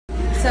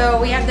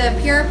So we have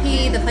the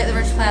PRP, the Platelet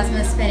Rich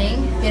Plasma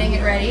spinning, getting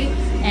it ready,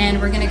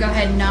 and we're going to go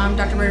ahead and numb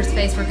Dr. Berger's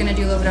face. We're going to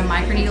do a little bit of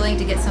microneedling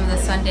to get some of the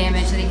sun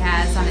damage that he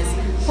has on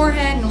his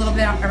forehead and a little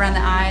bit around the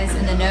eyes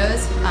and the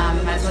nose.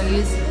 Might as well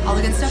use all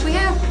the good stuff we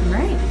have. All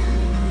right.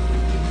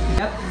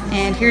 Yep.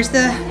 And here's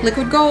the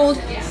liquid gold.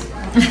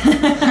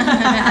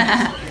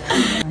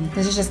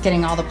 This is just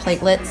getting all the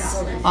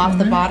platelets off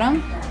the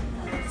bottom,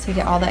 so you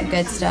get all that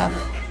good stuff.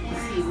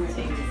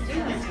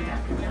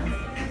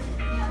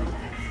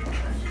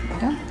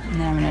 And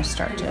then I'm going to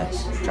start to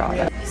draw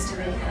it.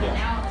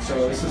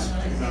 So this is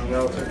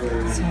relatively.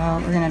 So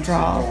we're going to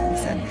draw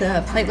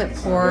the platelet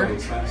pour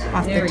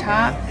off the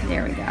top.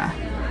 There we go.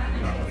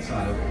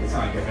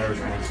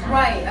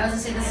 Right, I was gonna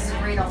say this is a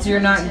great alternative. So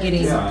you're not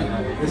getting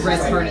the red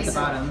part at the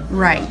bottom.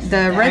 Right.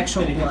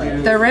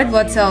 The red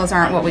blood cells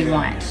aren't what we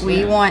want.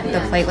 We want the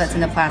platelets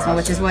and the plasma,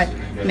 which is what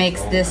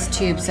makes this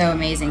tube so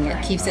amazing.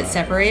 It keeps it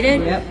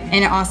separated,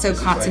 and it also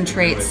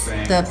concentrates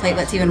the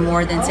platelets even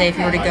more than, say, if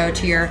you were to go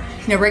to your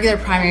regular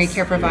primary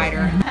care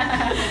provider.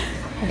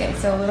 Okay,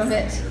 so a little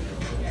bit,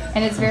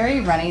 and it's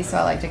very runny, so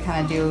I like to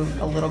kind of do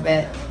a little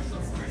bit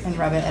and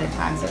rub it at a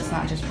time so it's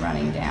not just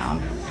running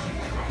down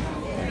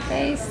their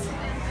face.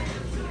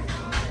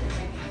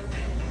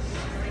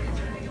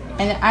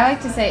 And I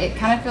like to say it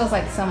kind of feels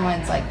like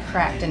someone's like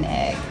cracked an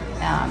egg,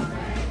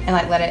 and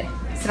like let it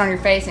sit on your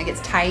face and it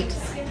gets tight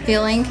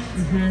feeling.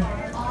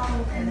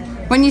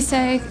 When you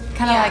say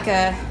kind of like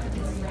a,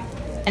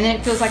 and then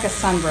it feels like a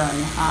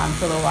sunburn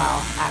for a little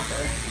while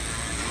after.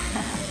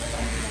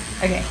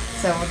 Okay,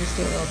 so we'll just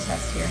do a little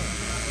test here.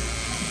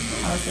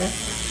 How is this?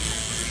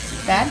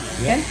 Bad?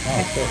 Yeah. Good? Oh,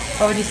 Okay. good.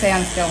 What would you say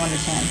on a scale 1 to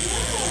 10?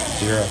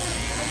 0.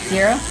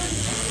 0?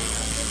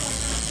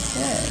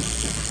 Good.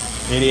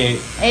 88.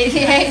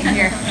 88?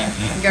 Here.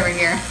 Go over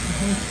here.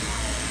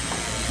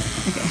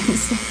 Okay.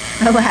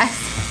 Relax.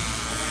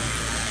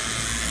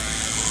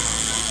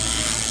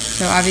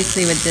 So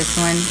obviously with this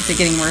one, is it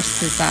getting worse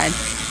to the side?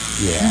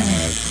 Yeah, I mean,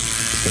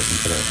 it's getting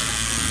to the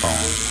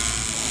bone.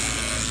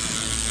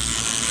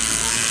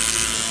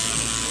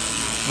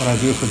 What I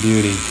do for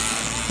beauty.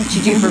 What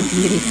you do for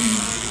beauty.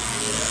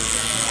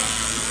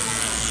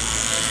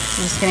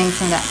 So just getting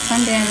some of that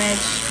sun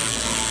damage.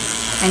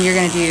 And you're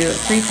going to do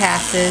 3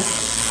 passes.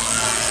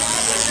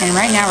 And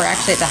right now we're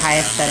actually at the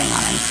highest setting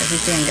on him, so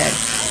he's doing good.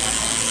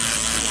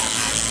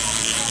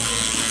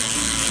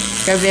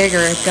 Go big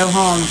or go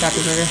home,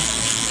 Dr. Berger.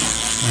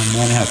 And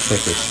men have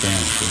thicker skin.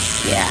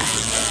 Too. Yeah.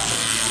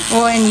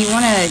 Well, and you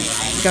want to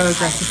go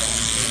aggressive.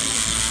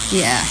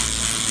 Yeah.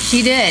 She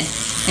did.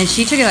 And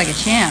she took it like a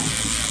champ.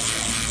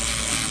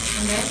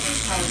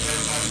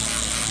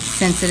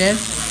 Sensitive.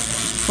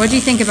 What do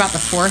you think about the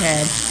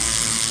forehead?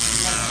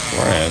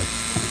 Forehead.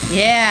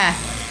 Yeah.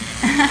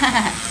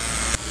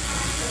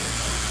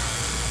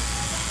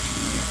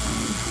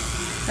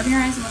 Open your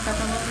eyes and look up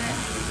a little bit.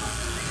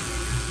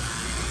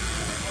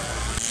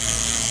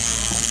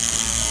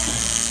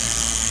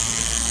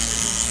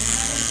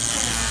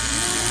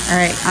 All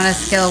right, on a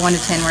scale of 1 to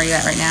 10, where are you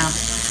at right now?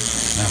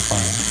 Not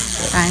fine.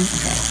 Fine?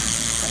 Okay.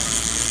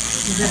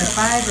 Is it a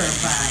 5 or a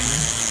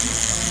 5?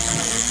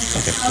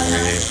 Like a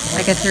 3.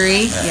 Like a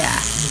 3? Yeah.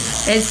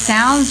 It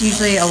sounds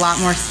usually a lot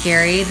more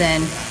scary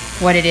than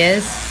what it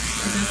is.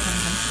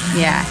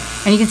 Yeah.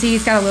 And you can see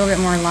he's got a little bit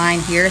more line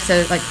here.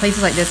 So like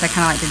places like this, I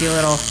kind of like to do a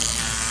little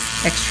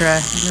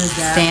extra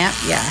stamp.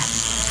 Yeah.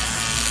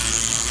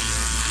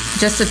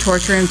 Just to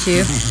torture him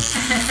too.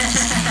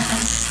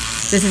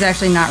 This is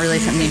actually not really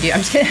something you do.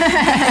 I'm just kidding.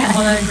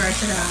 All that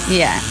aggression out.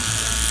 Yeah.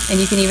 And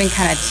you can even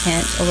kind of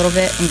tint a little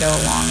bit and go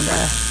along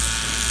the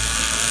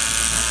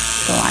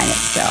line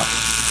itself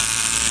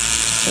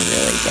to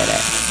really get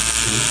it.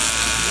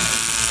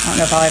 I don't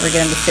know if I'll ever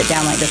get him to sit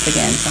down like this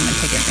again, so I'm going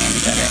to take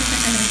advantage of it.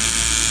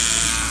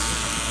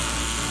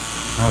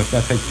 Oh, we've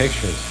got to take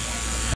pictures.